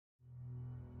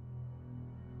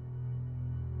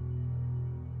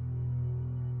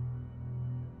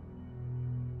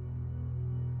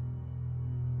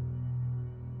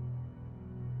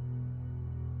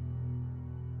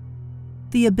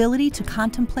The ability to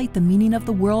contemplate the meaning of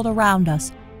the world around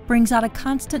us brings out a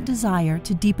constant desire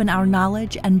to deepen our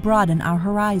knowledge and broaden our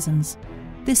horizons.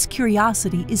 This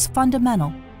curiosity is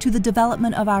fundamental to the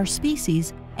development of our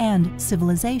species and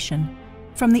civilization.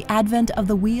 From the advent of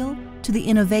the wheel to the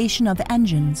innovation of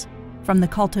engines, from the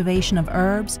cultivation of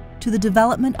herbs to the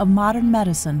development of modern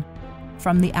medicine,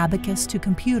 from the abacus to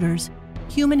computers,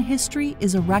 human history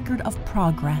is a record of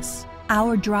progress.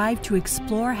 Our drive to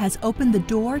explore has opened the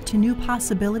door to new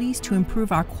possibilities to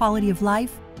improve our quality of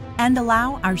life and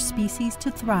allow our species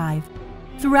to thrive.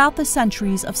 Throughout the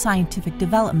centuries of scientific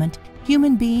development,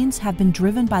 human beings have been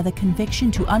driven by the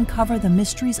conviction to uncover the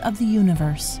mysteries of the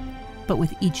universe. But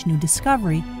with each new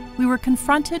discovery, we were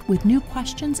confronted with new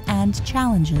questions and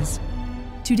challenges.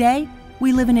 Today,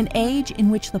 we live in an age in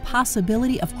which the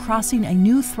possibility of crossing a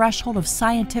new threshold of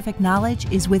scientific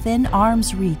knowledge is within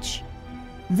arm's reach.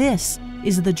 This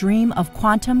is the dream of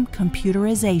quantum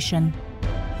computerization.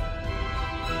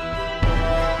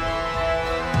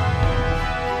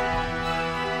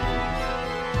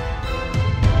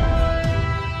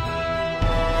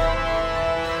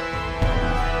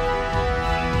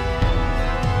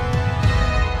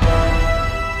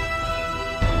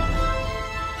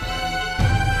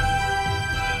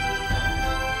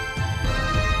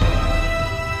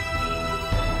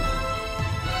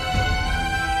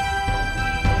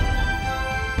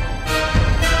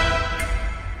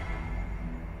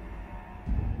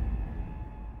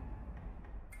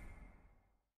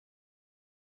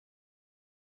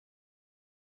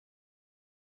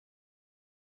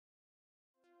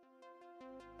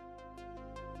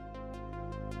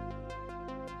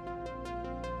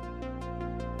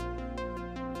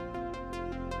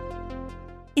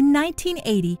 In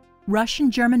 1980,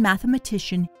 Russian-German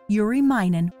mathematician Yuri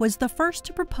Minin was the first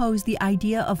to propose the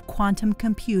idea of quantum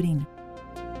computing.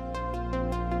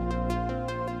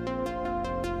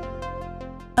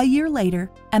 A year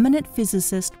later, eminent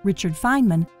physicist Richard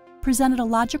Feynman presented a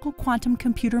logical quantum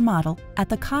computer model at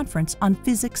the Conference on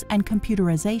Physics and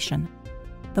Computerization.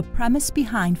 The premise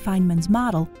behind Feynman's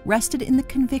model rested in the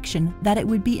conviction that it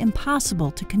would be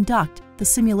impossible to conduct the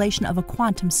simulation of a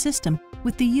quantum system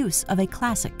with the use of a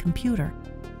classic computer.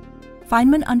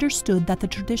 Feynman understood that the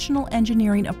traditional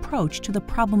engineering approach to the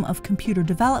problem of computer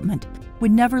development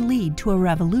would never lead to a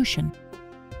revolution.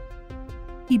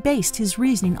 He based his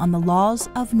reasoning on the laws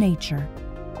of nature.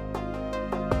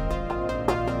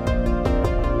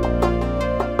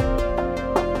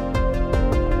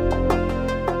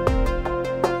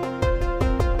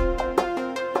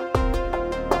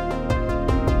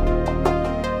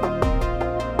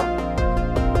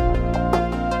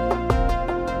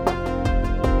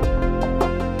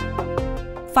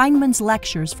 Feynman's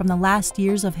lectures from the last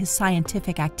years of his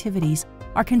scientific activities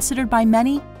are considered by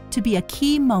many to be a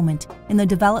key moment in the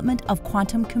development of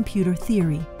quantum computer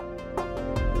theory.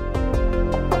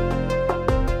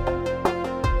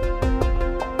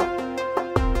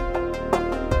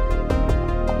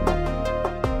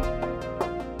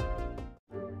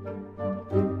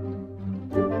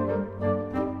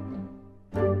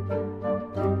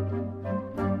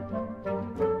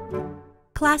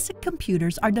 Classic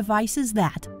computers are devices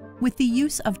that, with the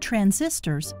use of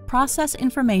transistors, process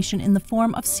information in the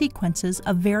form of sequences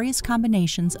of various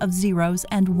combinations of zeros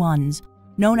and ones,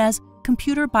 known as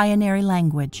computer binary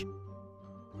language.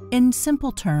 In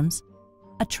simple terms,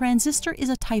 a transistor is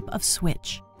a type of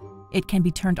switch. It can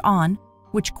be turned on,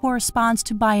 which corresponds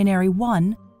to binary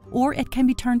 1, or it can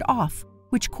be turned off,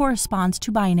 which corresponds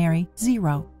to binary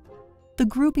 0. The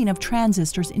grouping of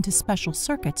transistors into special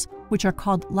circuits, which are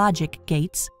called logic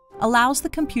gates, allows the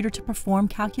computer to perform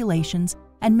calculations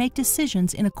and make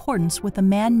decisions in accordance with a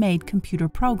man-made computer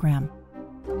program.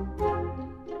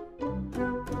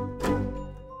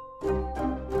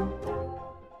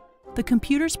 The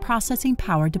computer's processing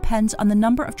power depends on the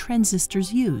number of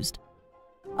transistors used.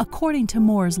 According to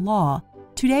Moore's law,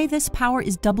 today this power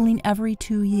is doubling every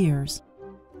 2 years.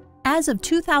 As of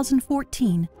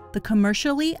 2014, the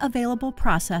commercially available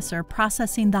processor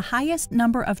processing the highest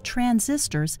number of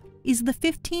transistors is the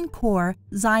 15-core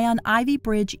Xeon Ivy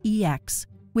Bridge EX,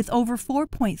 with over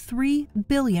 4.3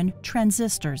 billion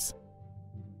transistors.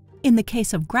 In the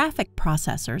case of graphic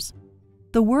processors,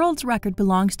 the world's record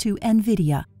belongs to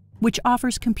NVIDIA, which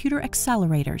offers computer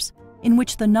accelerators, in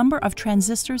which the number of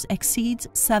transistors exceeds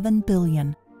 7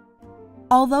 billion.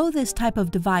 Although this type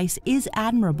of device is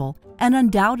admirable and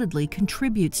undoubtedly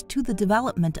contributes to the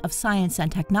development of science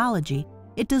and technology,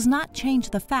 it does not change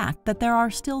the fact that there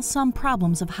are still some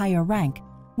problems of higher rank,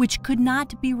 which could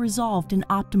not be resolved in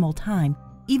optimal time,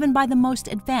 even by the most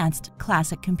advanced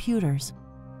classic computers.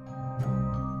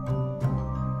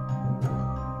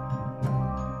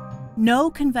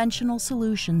 No conventional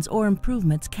solutions or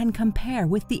improvements can compare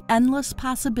with the endless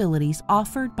possibilities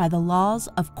offered by the laws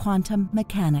of quantum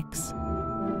mechanics.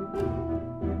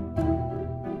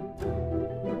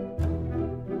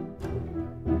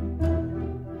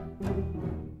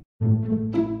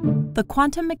 The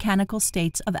quantum mechanical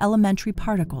states of elementary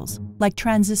particles, like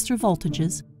transistor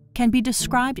voltages, can be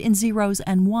described in zeros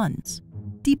and ones.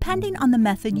 Depending on the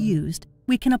method used,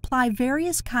 we can apply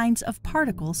various kinds of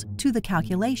particles to the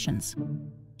calculations.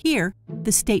 Here,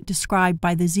 the state described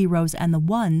by the zeros and the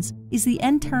ones is the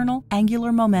internal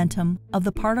angular momentum of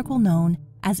the particle known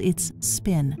as its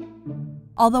spin.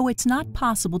 Although it's not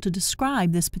possible to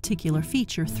describe this particular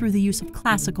feature through the use of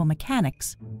classical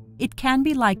mechanics, it can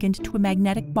be likened to a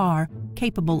magnetic bar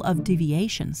capable of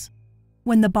deviations.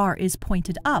 When the bar is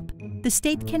pointed up, the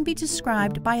state can be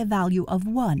described by a value of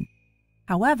 1.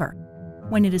 However,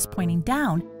 when it is pointing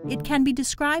down, it can be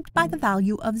described by the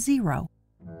value of 0.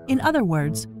 In other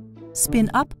words, spin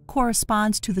up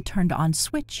corresponds to the turned on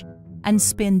switch, and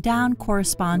spin down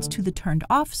corresponds to the turned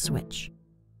off switch.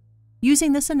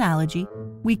 Using this analogy,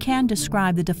 we can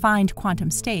describe the defined quantum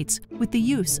states with the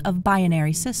use of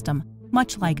binary system,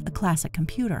 much like a classic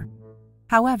computer.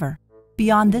 However,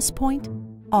 beyond this point,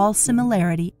 all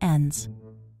similarity ends.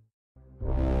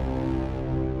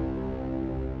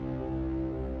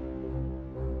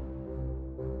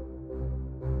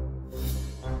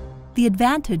 The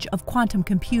advantage of quantum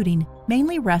computing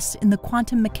mainly rests in the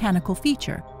quantum mechanical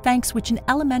feature, thanks which an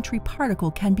elementary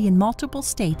particle can be in multiple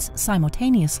states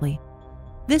simultaneously.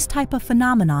 This type of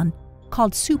phenomenon,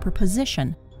 called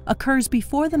superposition, occurs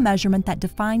before the measurement that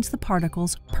defines the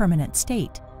particle's permanent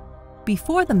state.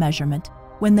 Before the measurement,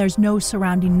 when there's no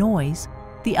surrounding noise,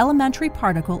 the elementary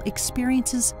particle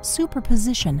experiences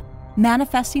superposition,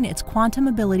 manifesting its quantum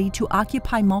ability to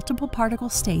occupy multiple particle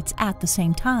states at the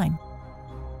same time.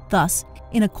 Thus,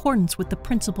 in accordance with the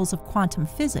principles of quantum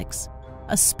physics,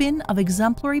 a spin of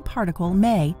exemplary particle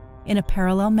may, in a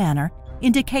parallel manner,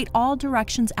 indicate all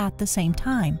directions at the same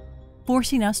time,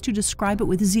 forcing us to describe it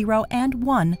with 0 and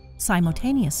 1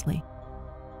 simultaneously.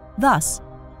 Thus,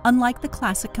 unlike the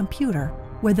classic computer,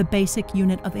 where the basic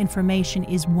unit of information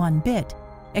is 1 bit,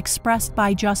 expressed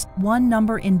by just one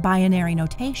number in binary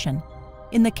notation,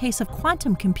 in the case of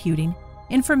quantum computing,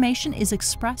 information is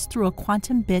expressed through a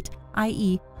quantum bit,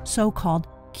 i.e., so-called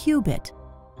qubit,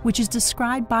 which is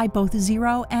described by both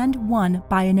 0 and 1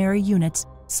 binary units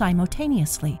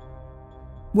simultaneously.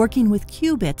 Working with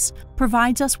qubits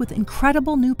provides us with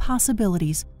incredible new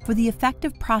possibilities for the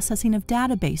effective processing of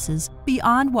databases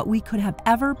beyond what we could have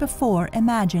ever before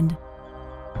imagined.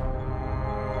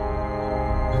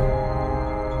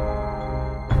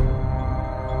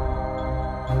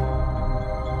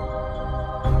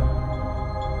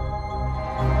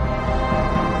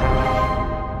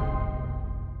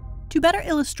 To better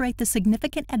illustrate the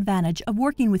significant advantage of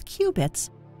working with qubits,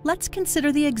 let's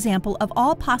consider the example of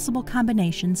all possible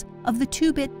combinations of the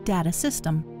 2-bit data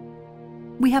system.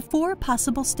 We have 4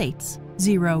 possible states: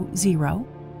 0, 0,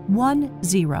 1,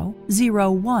 0,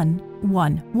 0, 1,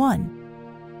 1,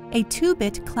 1. A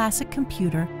 2-bit classic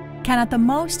computer can at the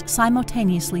most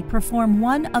simultaneously perform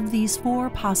one of these 4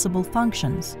 possible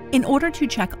functions. In order to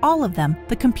check all of them,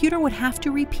 the computer would have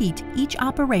to repeat each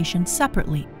operation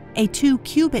separately. A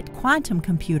 2-qubit quantum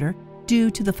computer, due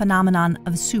to the phenomenon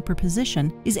of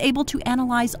superposition, is able to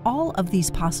analyze all of these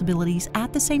possibilities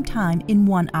at the same time in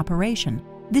one operation.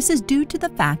 This is due to the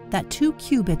fact that 2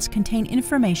 qubits contain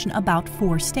information about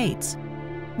 4 states,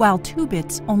 while 2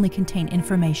 bits only contain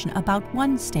information about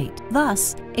 1 state.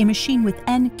 Thus, a machine with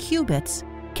n qubits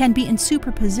can be in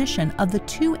superposition of the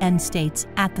 2 n states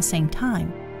at the same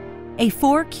time. A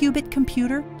 4-qubit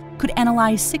computer could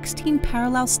analyze 16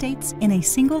 parallel states in a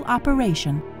single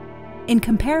operation. In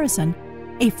comparison,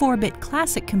 a 4-bit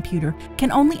classic computer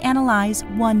can only analyze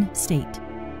 1 state.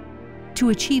 To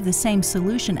achieve the same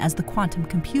solution as the quantum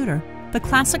computer, the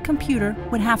classic computer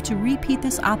would have to repeat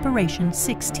this operation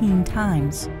 16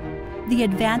 times. The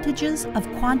advantages of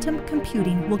quantum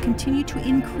computing will continue to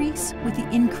increase with the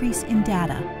increase in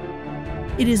data.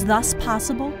 It is thus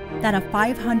possible that a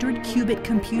 500-qubit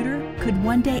computer could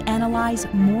one day analyze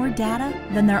more data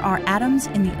than there are atoms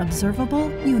in the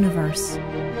observable universe.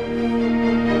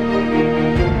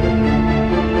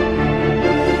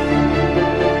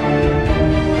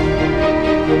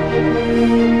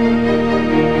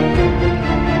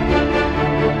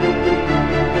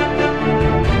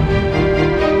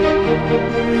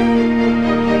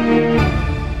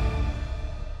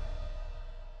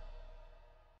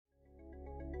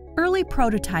 Early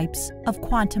prototypes of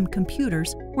quantum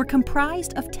computers were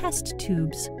comprised of test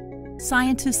tubes.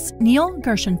 Scientists Neil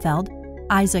Gershenfeld,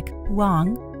 Isaac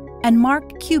Huang, and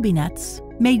Mark Kubinets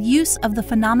made use of the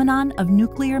phenomenon of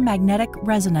nuclear magnetic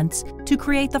resonance to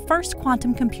create the first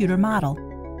quantum computer model.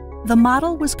 The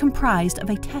model was comprised of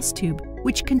a test tube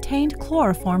which contained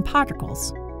chloroform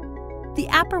particles. The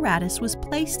apparatus was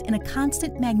placed in a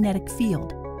constant magnetic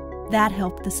field. That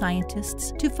helped the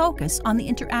scientists to focus on the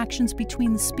interactions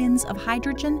between the spins of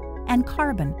hydrogen and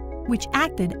carbon, which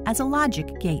acted as a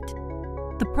logic gate.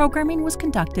 The programming was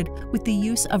conducted with the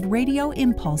use of radio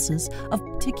impulses of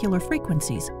particular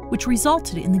frequencies, which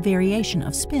resulted in the variation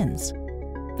of spins.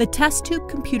 The test tube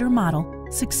computer model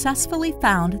successfully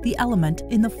found the element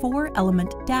in the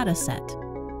 4-element dataset.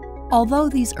 Although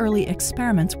these early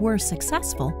experiments were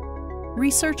successful,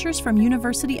 researchers from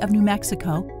University of New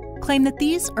Mexico claim that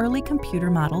these early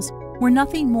computer models were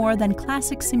nothing more than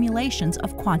classic simulations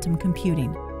of quantum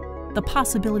computing. The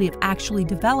possibility of actually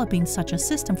developing such a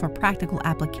system for practical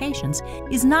applications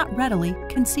is not readily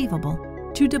conceivable.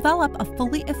 To develop a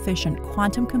fully efficient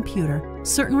quantum computer,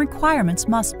 certain requirements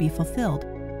must be fulfilled.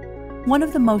 One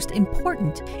of the most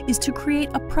important is to create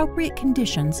appropriate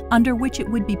conditions under which it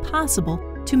would be possible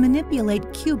to manipulate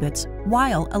qubits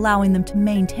while allowing them to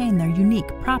maintain their unique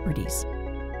properties.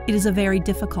 It is a very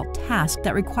difficult task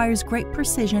that requires great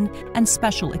precision and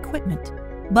special equipment.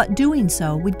 But doing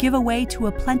so would give way to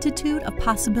a plenitude of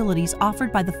possibilities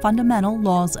offered by the fundamental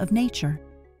laws of nature.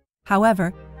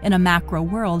 However, in a macro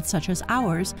world such as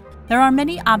ours, there are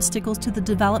many obstacles to the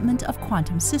development of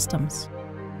quantum systems.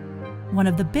 One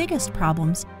of the biggest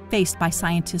problems faced by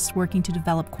scientists working to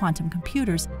develop quantum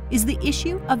computers is the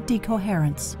issue of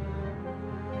decoherence.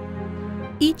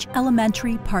 Each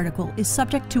elementary particle is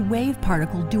subject to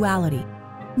wave-particle duality,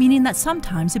 meaning that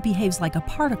sometimes it behaves like a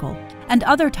particle and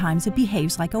other times it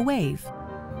behaves like a wave.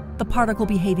 The particle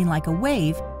behaving like a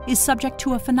wave is subject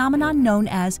to a phenomenon known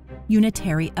as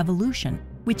unitary evolution,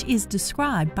 which is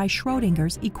described by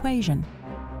Schrödinger's equation.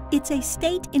 It's a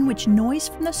state in which noise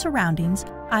from the surroundings,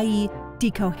 i.e.,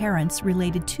 decoherence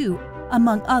related to,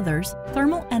 among others,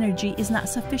 thermal energy is not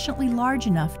sufficiently large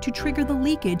enough to trigger the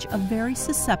leakage of very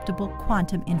susceptible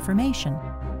quantum information.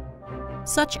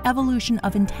 Such evolution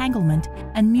of entanglement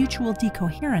and mutual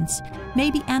decoherence may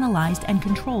be analyzed and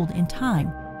controlled in time,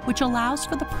 which allows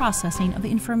for the processing of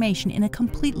information in a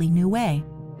completely new way.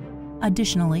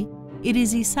 Additionally, it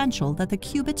is essential that the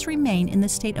qubits remain in the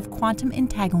state of quantum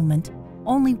entanglement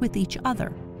only with each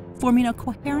other, forming a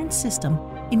coherent system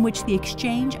in which the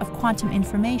exchange of quantum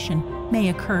information may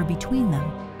occur between them.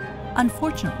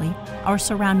 Unfortunately, our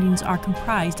surroundings are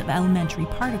comprised of elementary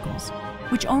particles,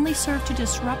 which only serve to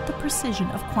disrupt the precision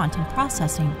of quantum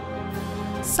processing.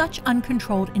 Such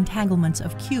uncontrolled entanglements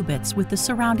of qubits with the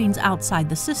surroundings outside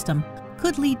the system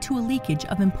could lead to a leakage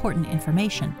of important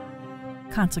information.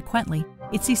 Consequently,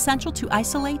 it's essential to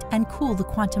isolate and cool the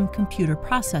quantum computer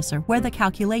processor where the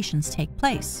calculations take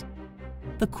place.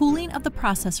 The cooling of the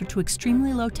processor to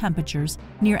extremely low temperatures,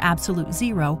 near absolute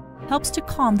zero, helps to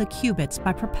calm the qubits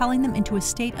by propelling them into a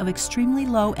state of extremely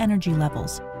low energy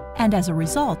levels, and as a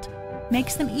result,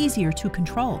 makes them easier to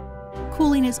control.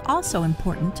 Cooling is also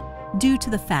important due to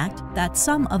the fact that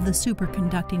some of the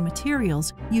superconducting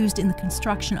materials used in the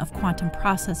construction of quantum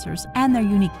processors and their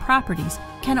unique properties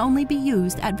can only be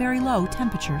used at very low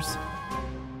temperatures.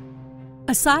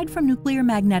 Aside from nuclear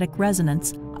magnetic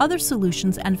resonance, other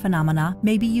solutions and phenomena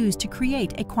may be used to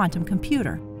create a quantum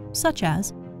computer, such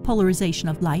as polarization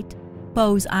of light,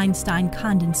 Bose-Einstein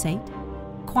condensate,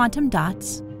 quantum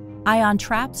dots, ion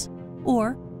traps,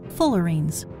 or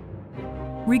fullerenes.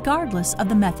 Regardless of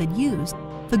the method used,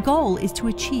 the goal is to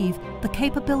achieve the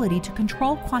capability to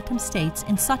control quantum states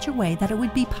in such a way that it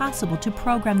would be possible to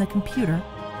program the computer,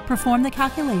 perform the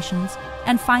calculations,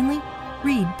 and finally,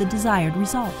 read the desired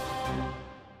result.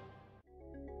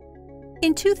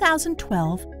 In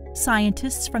 2012,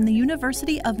 scientists from the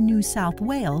University of New South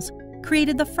Wales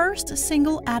created the first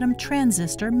single-atom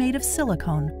transistor made of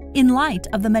silicon. In light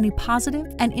of the many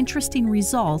positive and interesting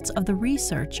results of the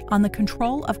research on the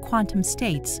control of quantum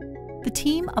states, the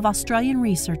team of Australian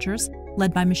researchers,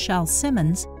 led by Michelle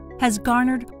Simmons, has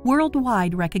garnered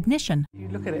worldwide recognition. If you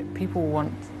look at it, people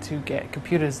want to get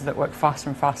computers that work faster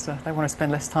and faster. They want to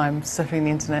spend less time surfing the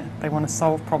internet. They want to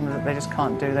solve problems that they just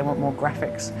can't do. They want more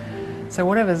graphics. So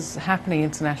whatever's happening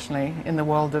internationally in the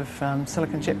world of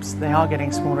silicon chips, they are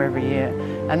getting smaller every year,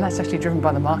 and that's actually driven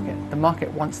by the market. The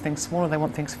market wants things smaller, they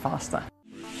want things faster.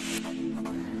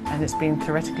 And it's been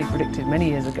theoretically predicted many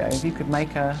years ago, if you could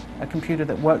make a computer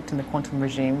that worked in the quantum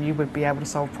regime, you would be able to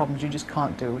solve problems you just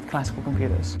can't do with classical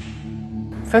computers.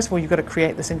 First of all, you've got to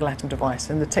create the single atom device,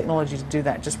 and the technology to do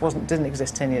that just didn't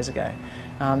exist 10 years ago.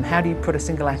 How do you put a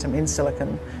single atom in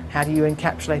silicon? How do you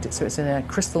encapsulate it so it's in a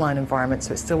crystalline environment,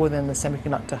 so it's still within the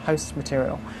semiconductor host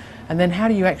material? And then how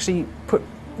do you actually put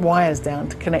wires down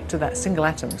to connect to that single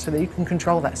atom so that you can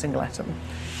control that single atom?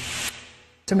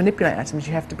 To manipulate atoms,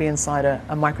 you have to be inside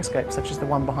a microscope such as the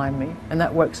one behind me, and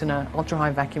that works in an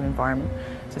ultra-high vacuum environment.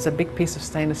 So it's a big piece of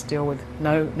stainless steel with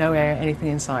no air, anything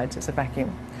inside, so it's a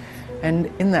vacuum. And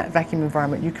in that vacuum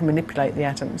environment, you can manipulate the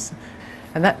atoms.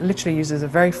 And that literally uses a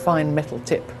very fine metal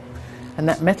tip. And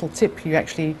that metal tip, you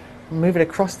actually move it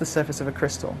across the surface of a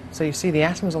crystal. So you see the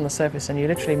atoms on the surface, and you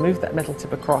literally move that metal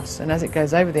tip across, and as it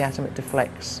goes over the atom, it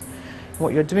deflects.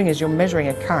 What you're doing is you're measuring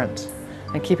a current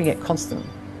and keeping it constant.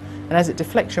 And as it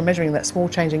deflects, you're measuring that small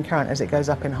change in current as it goes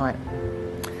up in height.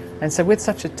 And so with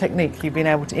such a technique, you've been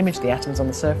able to image the atoms on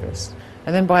the surface.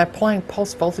 And then by applying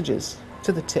pulse voltages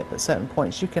to the tip at certain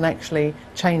points, you can actually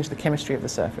change the chemistry of the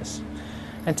surface.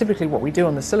 And typically what we do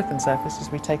on the silicon surface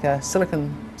is we take a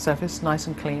silicon surface, nice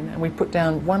and clean, and we put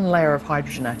down one layer of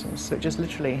hydrogen atoms. So it just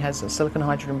literally has a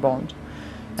silicon-hydrogen bond.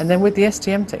 And then with the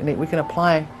STM technique, we can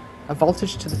apply a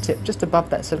voltage to the tip just above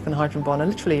that silicon-hydrogen bond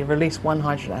and literally release one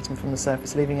hydrogen atom from the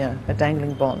surface, leaving a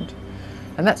dangling bond.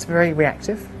 And that's very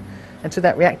reactive. And to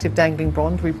that reactive dangling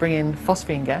bond, we bring in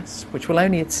phosphine gas, which will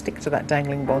only stick to that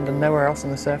dangling bond and nowhere else on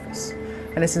the surface.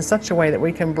 And it's in such a way that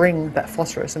we can bring that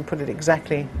phosphorus and put it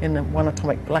exactly in the one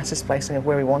atomic lattice placing of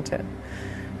where we want it.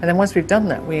 And then once we've done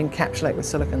that, we encapsulate with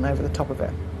silicon over the top of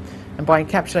it. And by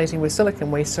encapsulating with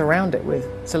silicon, we surround it with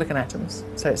silicon atoms.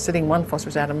 So it's sitting one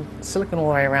phosphorus atom, silicon all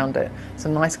the way around it. It's a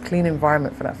nice clean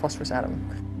environment for that phosphorus atom.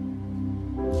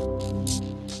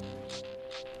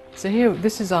 So here,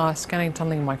 this is our scanning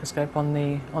tunneling microscope on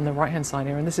the right-hand side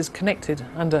here, and this is connected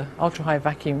under ultra-high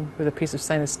vacuum with a piece of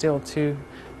stainless steel to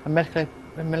a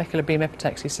molecular beam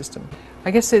epitaxy system. I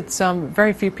guess it's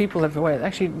very few people have, well,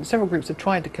 actually several groups have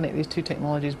tried to connect these two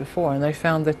technologies before, and they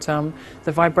found that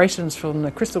the vibrations from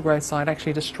the crystal growth side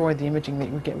actually destroyed the imaging that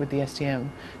you would get with the STM.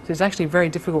 So it's actually very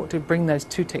difficult to bring those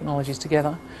two technologies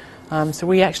together. So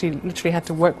we actually literally had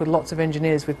to work with lots of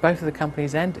engineers with both of the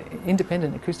companies and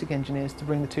independent acoustic engineers to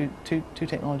bring the two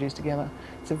technologies together.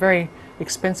 It's a very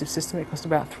expensive system. It cost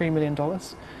about $3 million.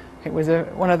 It was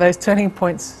one of those turning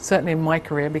points, certainly in my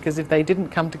career, because if they didn't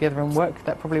come together and work,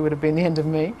 that probably would have been the end of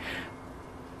me.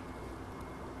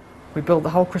 We built the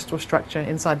whole crystal structure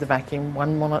inside the vacuum,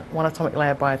 one atomic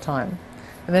layer by a time.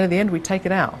 And then at the end, we take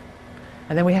it out.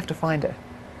 And then we have to find it.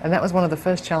 And that was one of the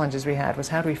first challenges we had, was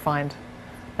how do we find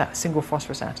that single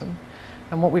phosphorus atom?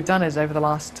 And what we've done is, over the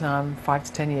last 5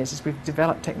 to 10 years, is we've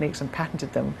developed techniques and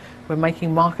patented them. We're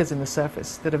making markers in the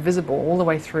surface that are visible all the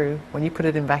way through when you put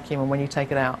it in vacuum and when you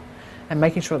take it out, and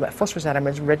making sure that phosphorus atom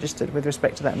is registered with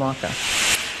respect to that marker.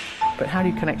 But how do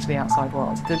you connect to the outside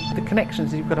world? The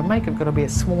connections that you've got to make have got to be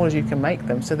as small as you can make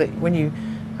them, so that when you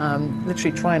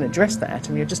literally try and address that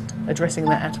atom, you're just addressing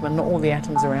that atom and not all the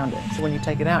atoms around it. So when you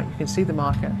take it out, you can see the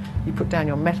marker, you put down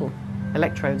your metal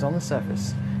electrodes on the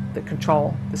surface that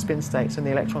control the spin states and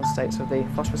the electron states of the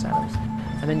phosphorus atoms,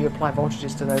 and then you apply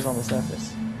voltages to those on the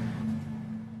surface.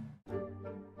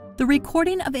 The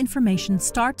recording of information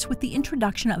starts with the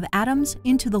introduction of atoms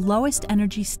into the lowest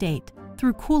energy state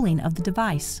through cooling of the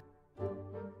device.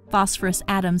 Phosphorus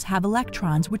atoms have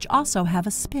electrons which also have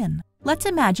a spin. Let's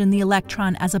imagine the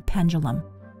electron as a pendulum.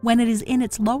 When it is in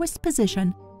its lowest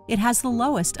position, it has the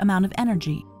lowest amount of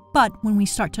energy, but when we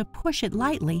start to push it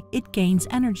lightly, it gains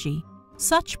energy.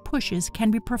 Such pushes can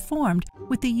be performed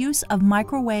with the use of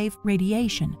microwave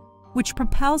radiation, which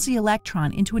propels the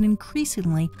electron into an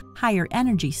increasingly higher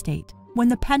energy state. When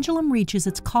the pendulum reaches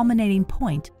its culminating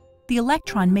point, the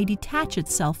electron may detach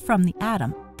itself from the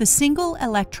atom. The single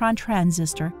electron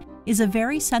transistor is a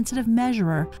very sensitive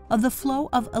measurer of the flow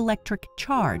of electric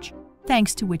charge,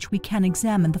 thanks to which we can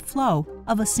examine the flow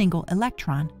of a single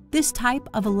electron. This type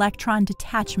of electron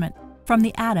detachment from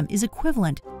the atom is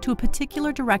equivalent to a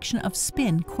particular direction of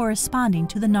spin corresponding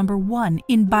to the number 1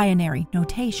 in binary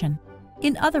notation.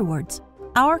 In other words,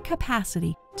 our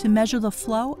capacity to measure the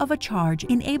flow of a charge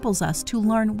enables us to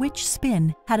learn which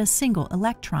spin had a single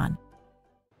electron.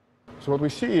 So what we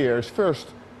see here is first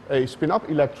a spin-up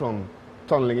electron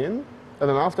tunneling in, and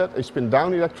then after that a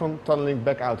spin-down electron tunneling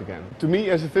back out again. To me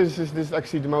as a physicist, this is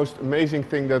actually the most amazing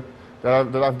thing that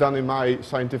I've done in my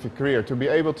scientific career, to be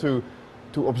able to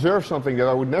observe something that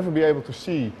I would never be able to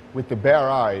see with the bare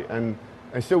eye, and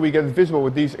still we get it visible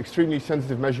with these extremely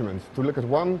sensitive measurements, to look at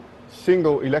one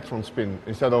single electron spin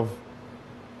instead of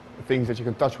things that you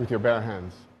can touch with your bare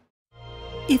hands.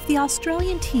 If the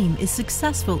Australian team is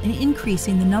successful in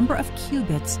increasing the number of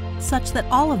qubits such that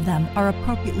all of them are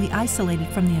appropriately isolated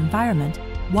from the environment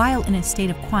while in a state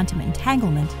of quantum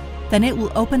entanglement, then it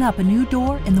will open up a new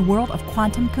door in the world of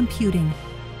quantum computing.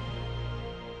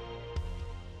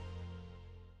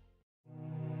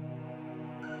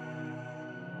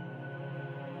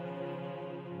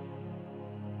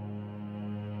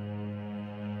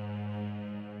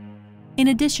 In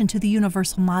addition to the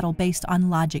universal model based on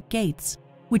logic gates,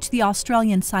 which the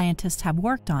Australian scientists have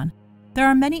worked on, there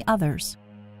are many others.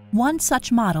 One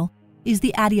such model is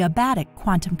the adiabatic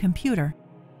quantum computer.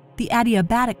 The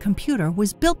adiabatic computer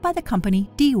was built by the company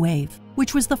D-Wave,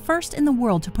 which was the first in the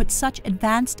world to put such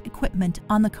advanced equipment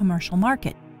on the commercial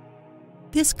market.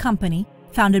 This company,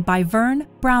 founded by Vern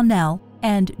Brownell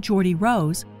and Geordie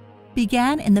Rose,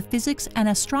 began in the Physics and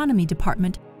Astronomy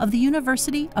Department of the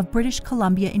University of British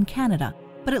Columbia in Canada,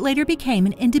 but it later became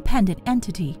an independent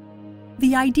entity.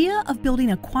 The idea of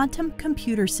building a quantum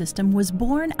computer system was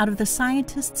born out of the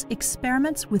scientists'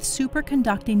 experiments with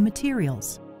superconducting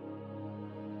materials.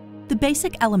 The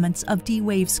basic elements of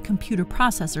D-Wave's computer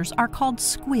processors are called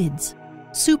SQUIDs,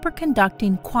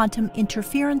 superconducting quantum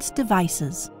interference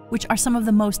devices, which are some of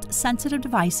the most sensitive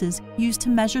devices used to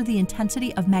measure the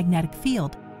intensity of magnetic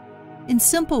field. In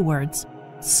simple words,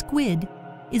 SQUID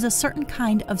is a certain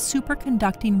kind of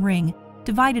superconducting ring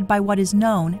divided by what is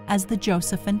known as the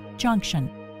Josephson junction.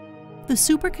 The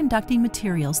superconducting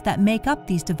materials that make up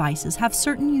these devices have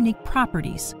certain unique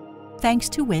properties, thanks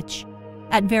to which,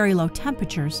 at very low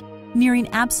temperatures, nearing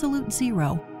absolute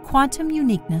zero, quantum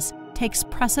uniqueness takes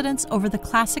precedence over the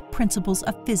classic principles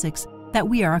of physics that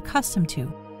we are accustomed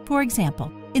to. For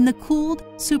example, in the cooled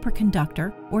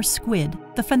superconductor, or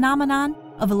SQUID, the phenomenon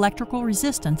of electrical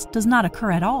resistance does not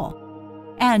occur at all.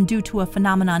 And due to a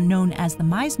phenomenon known as the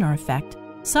Meissner effect,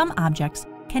 some objects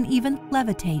can even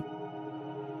levitate.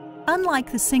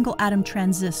 Unlike the single-atom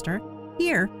transistor,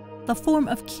 here, the form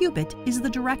of qubit is the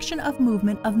direction of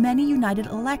movement of many united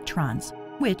electrons,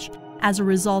 which, as a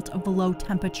result of the low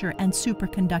temperature and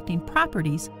superconducting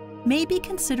properties, may be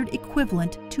considered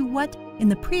equivalent to what, in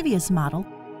the previous model,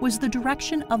 was the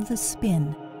direction of the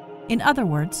spin. In other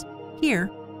words,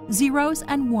 here, zeros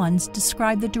and ones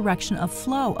describe the direction of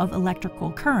flow of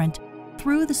electrical current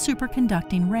through the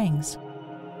superconducting rings.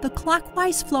 The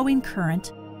clockwise flowing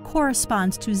current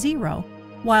corresponds to 0,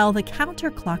 while the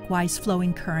counterclockwise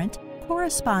flowing current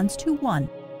corresponds to 1.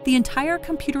 The entire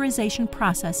computerization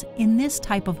process in this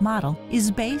type of model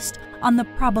is based on the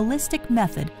probabilistic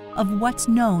method of what's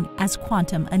known as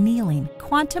quantum annealing.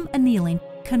 Quantum annealing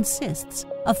consists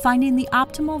of finding the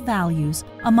optimal values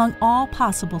among all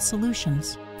possible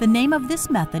solutions. The name of this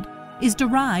method is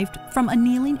derived from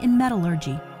annealing in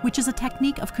metallurgy, which is a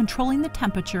technique of controlling the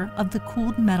temperature of the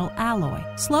cooled metal alloy.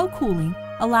 Slow cooling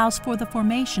allows for the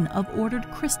formation of ordered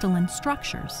crystalline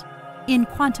structures. In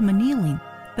quantum annealing,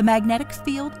 the magnetic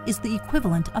field is the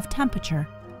equivalent of temperature.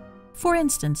 For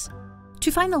instance,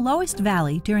 to find the lowest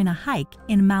valley during a hike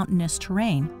in mountainous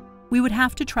terrain, we would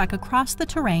have to trek across the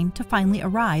terrain to finally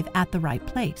arrive at the right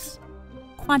place.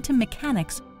 Quantum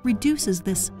mechanics reduces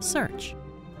this search.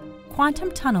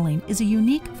 Quantum tunneling is a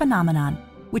unique phenomenon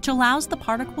which allows the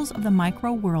particles of the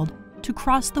micro-world to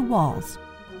cross the walls,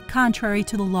 contrary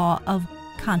to the law of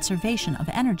conservation of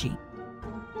energy.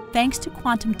 Thanks to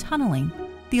quantum tunneling,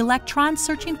 the electron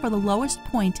searching for the lowest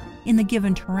point in the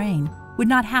given terrain would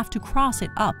not have to cross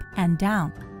it up and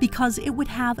down, because it would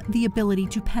have the ability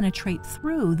to penetrate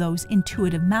through those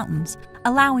intuitive mountains,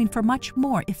 allowing for much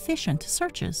more efficient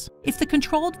searches. If the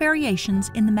controlled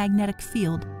variations in the magnetic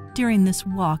field during this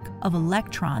walk of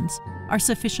electrons are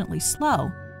sufficiently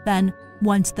slow, then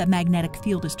once the magnetic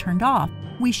field is turned off,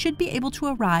 we should be able to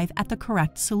arrive at the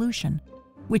correct solution,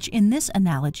 which in this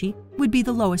analogy would be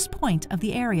the lowest point of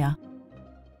the area.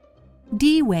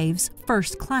 D-Wave's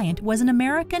first client was an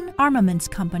American armaments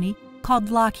company called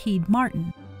Lockheed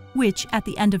Martin, which at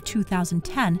the end of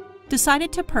 2010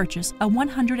 decided to purchase a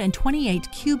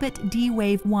 128-qubit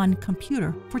D-Wave 1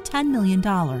 computer for $10 million.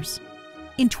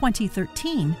 In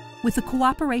 2013, with the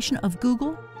cooperation of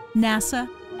Google, NASA,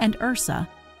 and URSA,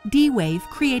 D-Wave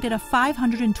created a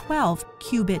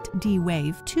 512-qubit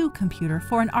D-Wave 2 computer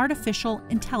for an artificial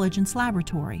intelligence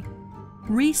laboratory.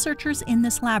 Researchers in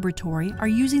this laboratory are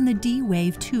using the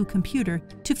D-Wave 2 computer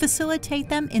to facilitate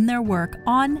them in their work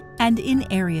on and in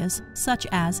areas such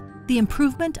as the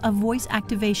improvement of voice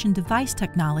activation device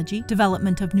technology,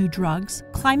 development of new drugs,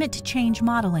 climate change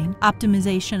modeling,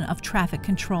 optimization of traffic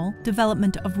control,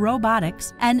 development of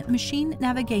robotics, and machine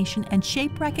navigation and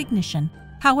shape recognition.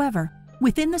 However,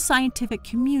 within the scientific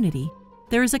community,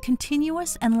 there is a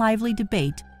continuous and lively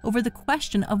debate over the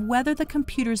question of whether the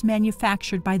computers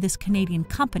manufactured by this Canadian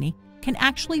company can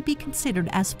actually be considered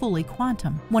as fully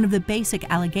quantum. One of the basic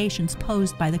allegations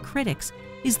posed by the critics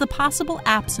is the possible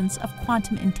absence of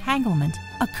quantum entanglement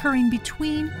occurring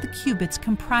between the qubits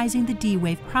comprising the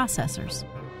D-Wave processors.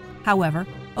 However,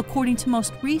 according to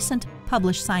most recent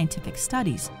published scientific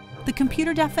studies, the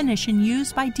computer definition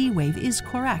used by D-Wave is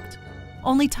correct.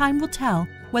 Only time will tell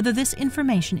whether this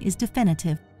information is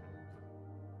definitive.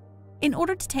 In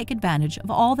order to take advantage of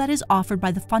all that is offered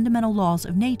by the fundamental laws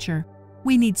of nature,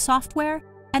 we need software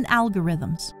and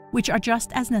algorithms, which are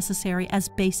just as necessary as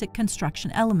basic construction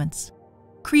elements.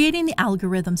 Creating the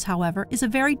algorithms, however, is a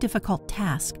very difficult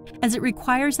task, as it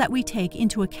requires that we take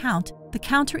into account the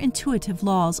counterintuitive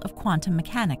laws of quantum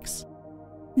mechanics.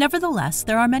 Nevertheless,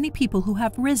 there are many people who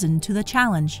have risen to the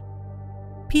challenge.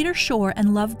 Peter Shor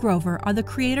and Love Grover are the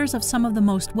creators of some of the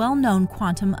most well-known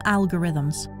quantum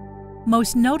algorithms.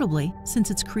 Most notably,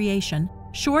 since its creation,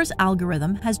 Shor's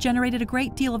algorithm has generated a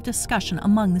great deal of discussion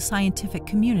among the scientific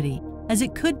community, as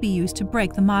it could be used to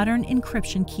break the modern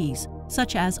encryption keys,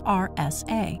 such as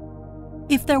RSA.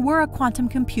 If there were a quantum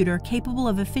computer capable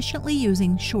of efficiently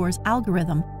using Shor's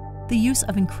algorithm, the use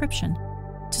of encryption,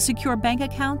 to secure bank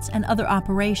accounts and other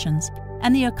operations,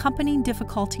 and the accompanying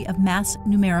difficulty of mass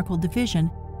numerical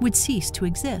division would cease to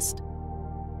exist.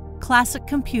 Classic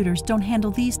computers don't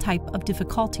handle these type of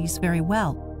difficulties very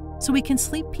well, so we can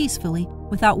sleep peacefully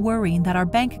without worrying that our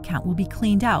bank account will be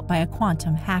cleaned out by a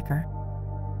quantum hacker.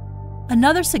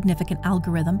 Another significant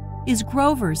algorithm is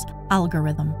Grover's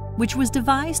algorithm, which was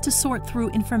devised to sort through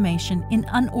information in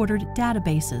unordered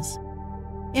databases.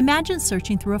 Imagine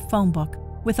searching through a phone book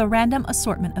with a random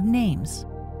assortment of names.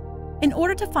 In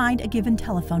order to find a given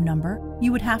telephone number,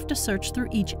 you would have to search through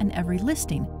each and every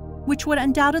listing, which would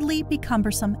undoubtedly be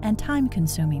cumbersome and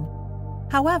time-consuming.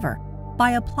 However,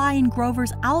 by applying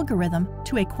Grover's algorithm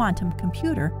to a quantum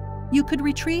computer, you could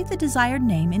retrieve the desired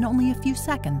name in only a few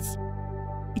seconds.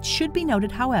 It should be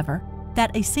noted, however,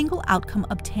 that a single outcome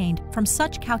obtained from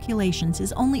such calculations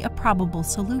is only a probable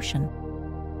solution.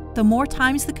 The more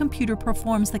times the computer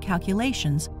performs the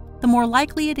calculations, the more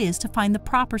likely it is to find the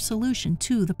proper solution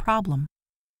to the problem.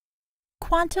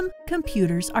 Quantum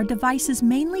computers are devices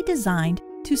mainly designed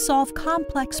to solve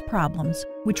complex problems,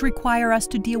 which require us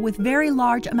to deal with very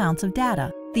large amounts of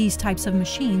data. These types of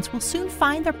machines will soon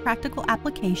find their practical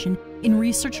application in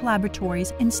research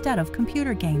laboratories instead of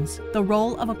computer games. The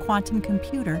role of a quantum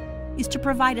computer is to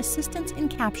provide assistance in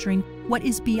capturing what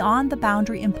is beyond the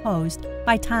boundary imposed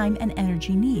by time and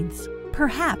energy needs.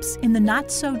 Perhaps in the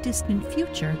not-so-distant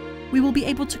future, we will be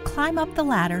able to climb up the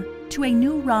ladder to a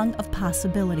new rung of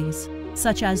possibilities,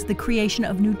 such as the creation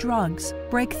of new drugs,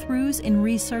 breakthroughs in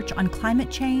research on climate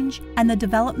change, and the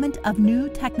development of new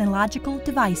technological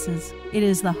devices. It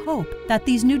is the hope that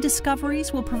these new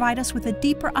discoveries will provide us with a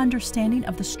deeper understanding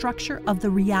of the structure of the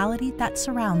reality that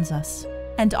surrounds us.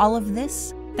 And all of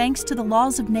this thanks to the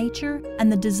laws of nature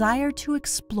and the desire to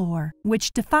explore,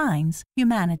 which defines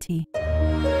humanity.